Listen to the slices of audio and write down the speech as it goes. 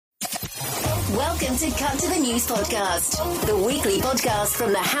Welcome to Cut to the News podcast, the weekly podcast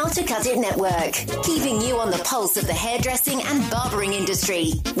from the How to Cut It network, keeping you on the pulse of the hairdressing and barbering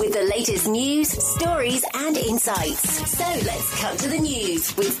industry with the latest news, stories and insights. So let's cut to the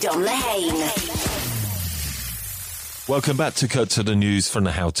news with Dom Lehane. Welcome back to Cut to the News from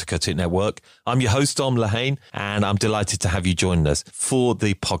the How to Cut It network. I'm your host, Dom Lehane, and I'm delighted to have you join us for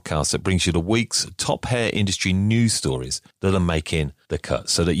the podcast that brings you the week's top hair industry news stories that are making the cut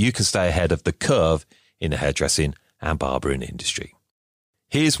so that you can stay ahead of the curve in the hairdressing and barbering industry.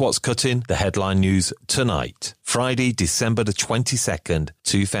 Here's what's cutting the headline news tonight, Friday, December the 22nd,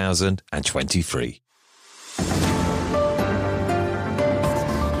 2023.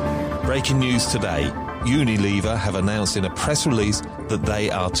 Breaking news today. Unilever have announced in a press release that they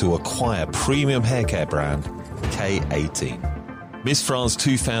are to acquire premium haircare brand K18. Miss France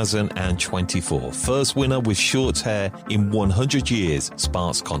 2024, first winner with short hair in 100 years,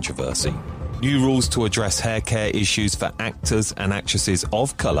 sparks controversy. New rules to address hair care issues for actors and actresses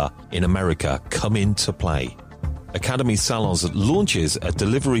of colour in America come into play. Academy Salons launches a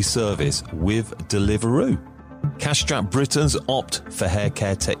delivery service with Deliveroo. Cash-strapped Britons opt for hair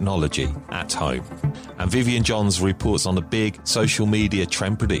care technology at home. And Vivian Johns reports on the big social media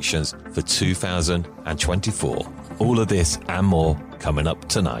trend predictions for 2024. All of this and more coming up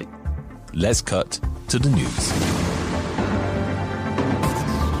tonight. Let's cut to the news.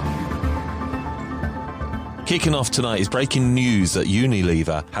 Kicking off tonight is breaking news that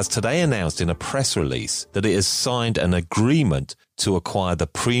Unilever has today announced in a press release that it has signed an agreement to acquire the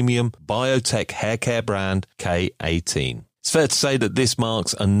premium biotech haircare brand K18. It's fair to say that this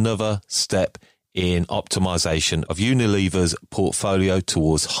marks another step in optimization of Unilever's portfolio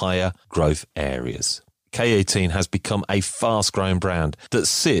towards higher growth areas. K18 has become a fast-growing brand that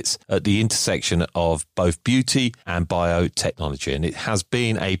sits at the intersection of both beauty and biotechnology, and it has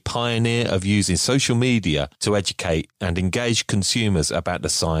been a pioneer of using social media to educate and engage consumers about the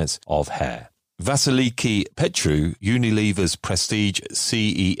science of hair. Vasiliki Petru, Unilever's Prestige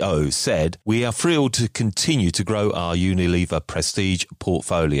CEO, said, "We are thrilled to continue to grow our Unilever Prestige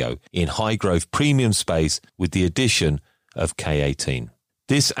portfolio in high-growth premium space with the addition of K18.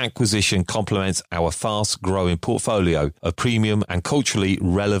 This acquisition complements our fast-growing portfolio of premium and culturally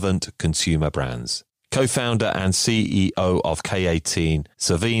relevant consumer brands." Co-founder and CEO of K18,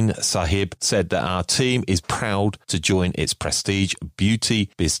 Saveen Sahib, said that our team is proud to join its prestige beauty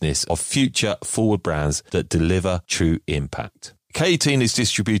business of future forward brands that deliver true impact. K18 is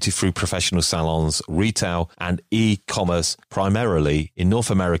distributed through professional salons, retail and e-commerce primarily in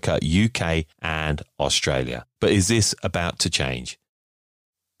North America, UK and Australia. But is this about to change?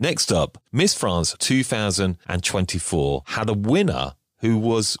 Next up, Miss France 2024 had a winner who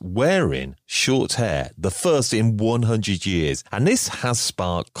was wearing short hair, the first in 100 years, and this has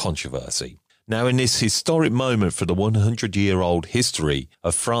sparked controversy. Now, in this historic moment for the 100-year-old history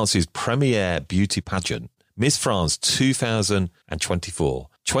of France's premier beauty pageant, Miss France 2024,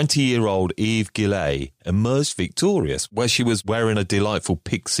 20-year-old Eve Gillet emerged victorious, where she was wearing a delightful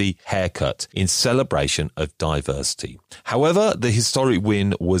pixie haircut in celebration of diversity. However, the historic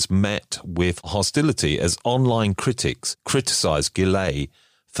win was met with hostility as online critics criticised Gillet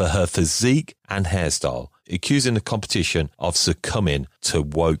for her physique and hairstyle, accusing the competition of succumbing to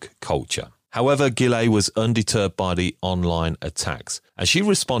woke culture. However, Gillet was undeterred by the online attacks, and she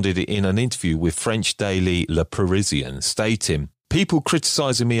responded in an interview with French daily Le Parisien, stating, "People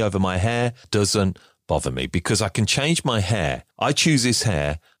criticising me over my hair doesn't bother me because I can change my hair. I choose this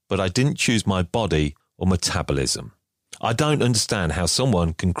hair, but I didn't choose my body or metabolism. I don't understand how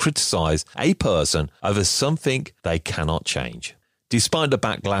someone can criticise a person over something they cannot change." Despite the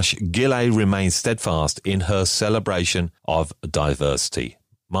backlash, Gillet remains steadfast in her celebration of diversity,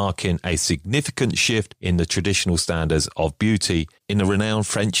 marking a significant shift in the traditional standards of beauty in the renowned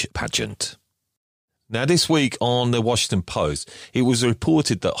French pageant. Now, this week on the Washington Post, it was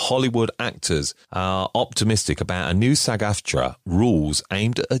reported that Hollywood actors are optimistic about a new SAG-AFTRA rules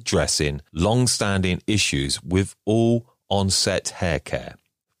aimed at addressing long-standing issues with all on-set hair care.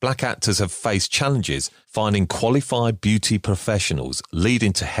 Black actors have faced challenges finding qualified beauty professionals,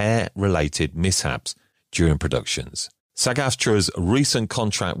 leading to hair-related mishaps during productions. SAG-AFTRA's recent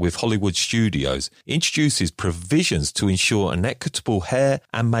contract with Hollywood studios introduces provisions to ensure an equitable hair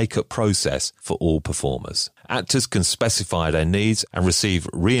and makeup process for all performers. Actors can specify their needs and receive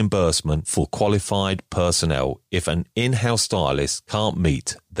reimbursement for qualified personnel if an in-house stylist can't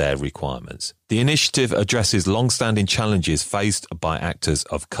meet their requirements. The initiative addresses long-standing challenges faced by actors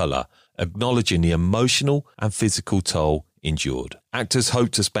of colour, acknowledging the emotional and physical toll endured. Actors hope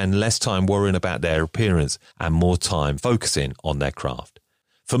to spend less time worrying about their appearance and more time focusing on their craft.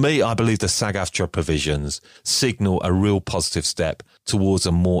 For me, I believe the SAG-AFTRA provisions signal a real positive step towards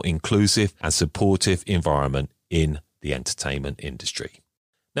a more inclusive and supportive environment in the entertainment industry.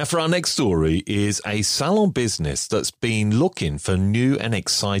 Now, for our next story is a salon business that's been looking for new and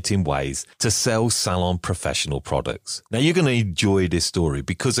exciting ways to sell salon professional products. Now, you're going to enjoy this story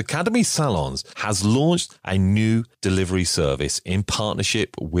because Academy Salons has launched a new delivery service in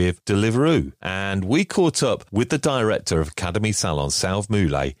partnership with Deliveroo. And we caught up with the director of Academy Salons, Salve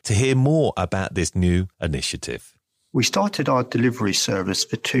Moulet, to hear more about this new initiative. We started our delivery service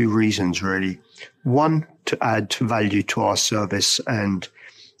for two reasons, really. One, to add value to our service, and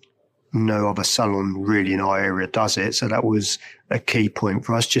no other salon really in our area does it. So that was a key point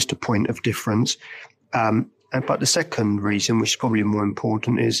for us, just a point of difference. But the second reason, which is probably more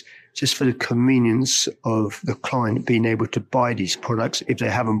important, is just for the convenience of the client being able to buy these products if they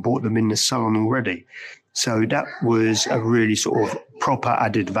haven't bought them in the salon already. So that was a really sort of proper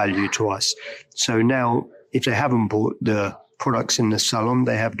added value to us. So now, if they haven't bought the products in the salon,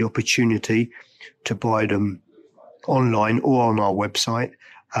 they have the opportunity to buy them online or on our website.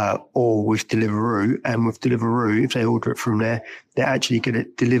 Or with Deliveroo. And with Deliveroo, if they order it from there, they actually get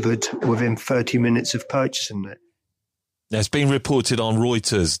it delivered within 30 minutes of purchasing it. It's been reported on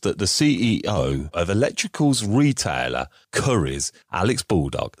Reuters that the CEO of electricals retailer Currys, Alex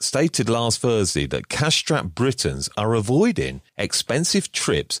Baldock, stated last Thursday that cash-strapped Britons are avoiding expensive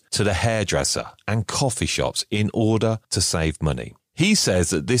trips to the hairdresser and coffee shops in order to save money. He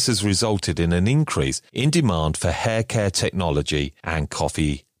says that this has resulted in an increase in demand for hair care technology and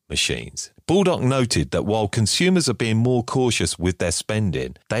coffee machines. Baldock noted that while consumers are being more cautious with their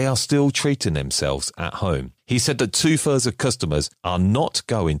spending, they are still treating themselves at home. He said that 2/3 of customers are not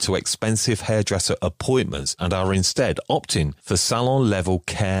going to expensive hairdresser appointments and are instead opting for salon-level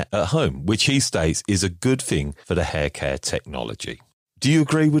care at home, which he states is a good thing for the hair care technology. Do you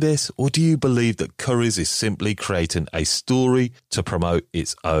agree with this, or do you believe that Currys is simply creating a story to promote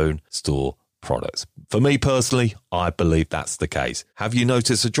its own store products? For me personally, I believe that's the case. Have you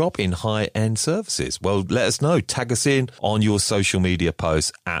noticed a drop in high-end services? Well, let us know. Tag us in on your social media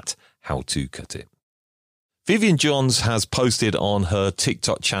posts at How To Cut It. Vivian Johns has posted on her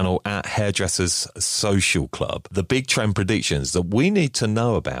TikTok channel at Hairdressers Social Club the big trend predictions that we need to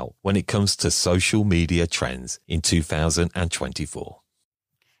know about when it comes to social media trends in 2024.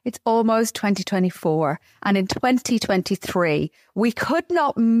 It's almost 2024, and in 2023, we could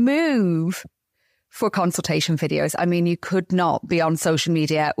not move for consultation videos. I mean, you could not be on social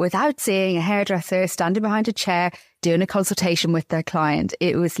media without seeing a hairdresser standing behind a chair doing a consultation with their client.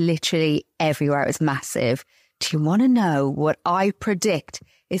 It was literally everywhere. It was massive. Do you want to know what I predict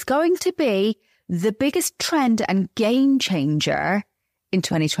is going to be the biggest trend and game changer in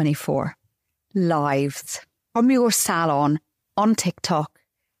 2024? Lives from your salon on TikTok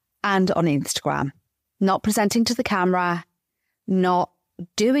and on Instagram. Not presenting to the camera, not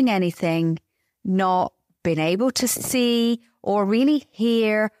doing anything, not being able to see or really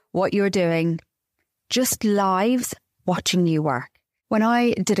hear what you're doing. Just lives watching you work. When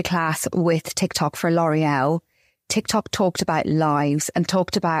I did a class with TikTok for L'Oreal, TikTok talked about lives and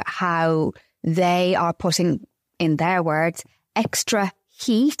talked about how they are putting, in their words, extra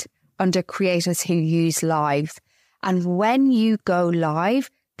heat under creators who use lives. And when you go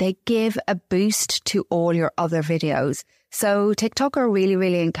live, they give a boost to all your other videos. So TikTok are really,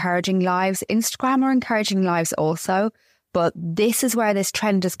 really encouraging lives. Instagram are encouraging lives also. But this is where this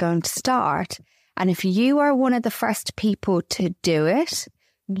trend is going to start. And if you are one of the first people to do it,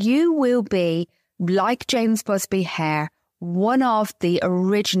 you will be, like James Busby Hair, one of the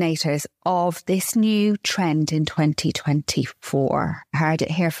originators of this new trend in 2024. Heard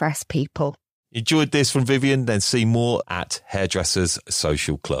it here first, people. Enjoyed this from Vivian? Then see more at Hairdressers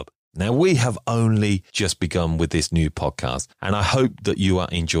Social Club. Now, we have only just begun with this new podcast, and I hope that you are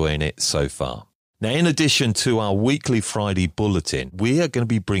enjoying it so far. Now, in addition to our weekly Friday bulletin, we are going to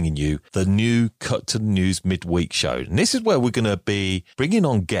be bringing you the new Cut to the News midweek show. And this is where we're going to be bringing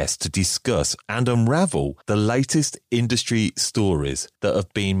on guests to discuss and unravel the latest industry stories that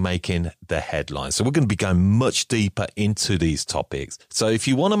have been making the headlines. So we're going to be going much deeper into these topics. So if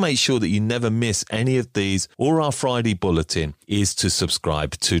you want to make sure that you never miss any of these or our Friday bulletin, is to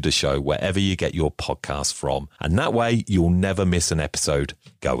subscribe to the show wherever you get your podcasts from. And that way you'll never miss an episode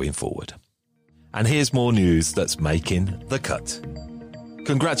going forward. And here's more news that's making the cut.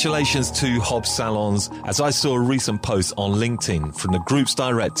 Congratulations to Hobbs Salons, as I saw a recent post on LinkedIn from the group's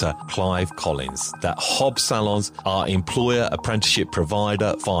director, Clive Collins, that Hobbs Salons are Employer Apprenticeship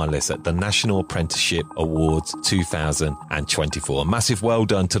Provider finalists at the National Apprenticeship Awards 2024. A massive well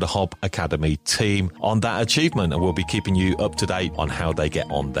done to the Hobbs Academy team on that achievement, and we'll be keeping you up to date on how they get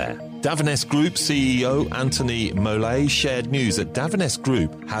on there. Davines Group CEO Anthony Mollet shared news that Davines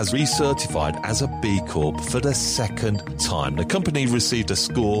Group has recertified as a B Corp for the second time. The company received a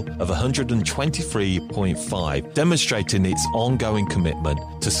score of 123.5, demonstrating its ongoing commitment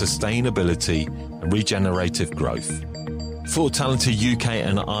to sustainability and regenerative growth. 4 talented UK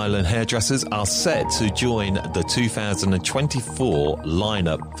and Ireland hairdressers are set to join the 2024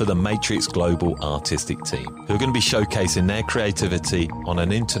 lineup for the Matrix Global Artistic Team, who are going to be showcasing their creativity on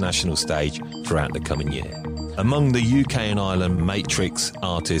an international stage throughout the coming year. Among the UK and Ireland Matrix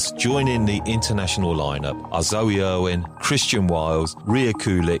artists joining the international lineup are Zoe Irwin, Christian Wiles, Ria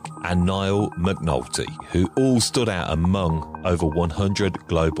Kulik and Niall McNulty, who all stood out among over 100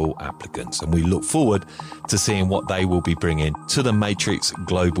 global applicants. And we look forward to seeing what they will be bringing to the Matrix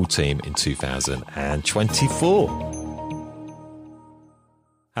Global team in 2024.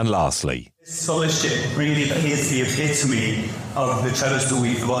 And lastly, scholarship really is the epitome of the Trevor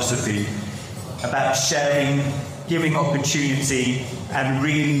Story philosophy about sharing, giving opportunity, and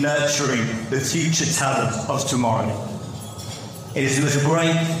really nurturing the future talent of tomorrow. It is with a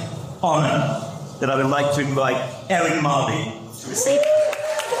great honour that I would like to invite Erin Marley to receive.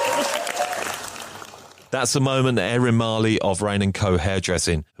 That's the moment that Erin Marley of Rain & Co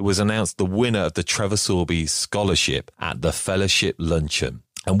Hairdressing, who was announced the winner of the Trevor Sorbie Scholarship at the Fellowship Luncheon.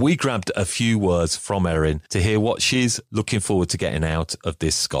 And we grabbed a few words from Erin to hear what she's looking forward to getting out of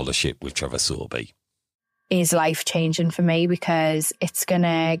this scholarship with Trevor Sorbie. Is life-changing for me because it's going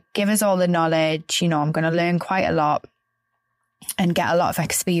to give us all the knowledge. You know, I'm going to learn quite a lot and get a lot of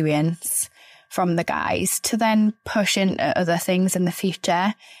experience from the guys to then push into other things in the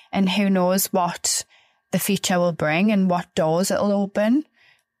future. And who knows what the future will bring and what doors it'll open.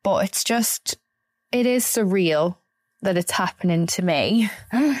 But it's just, it is surreal that it's happening to me.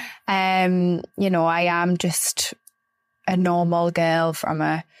 You know, I am just a normal girl from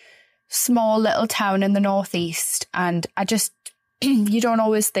a small little town in the northeast, and I just, you don't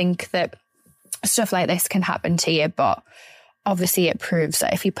always think that stuff like this can happen to you, but obviously it proves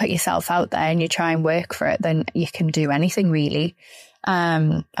that if you put yourself out there and you try and work for it, then you can do anything really.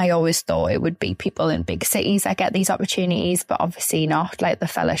 I always thought it would be people in big cities that get these opportunities, but obviously not. Like the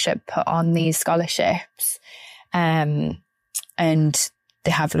fellowship put on these scholarships. And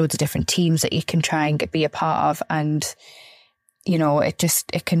they have loads of different teams that you can try and be a part of, and you know, it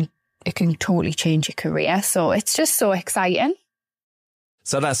can totally change your career. So it's just so exciting.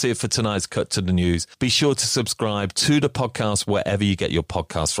 So that's it for tonight's Cut to the News. Be sure to subscribe to the podcast wherever you get your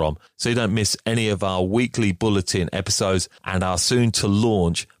podcast from, so you don't miss any of our weekly bulletin episodes and our soon to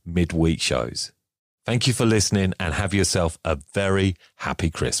launch midweek shows. Thank you for listening and have yourself a very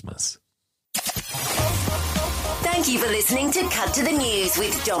happy Christmas. Thank you for listening to Cut to the News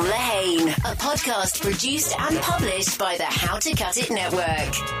with Dom Lehane, a podcast produced and published by the How to Cut It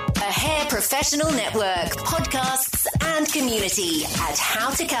Network, a hair professional network, podcasts and community at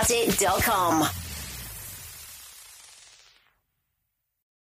howtocutit.com.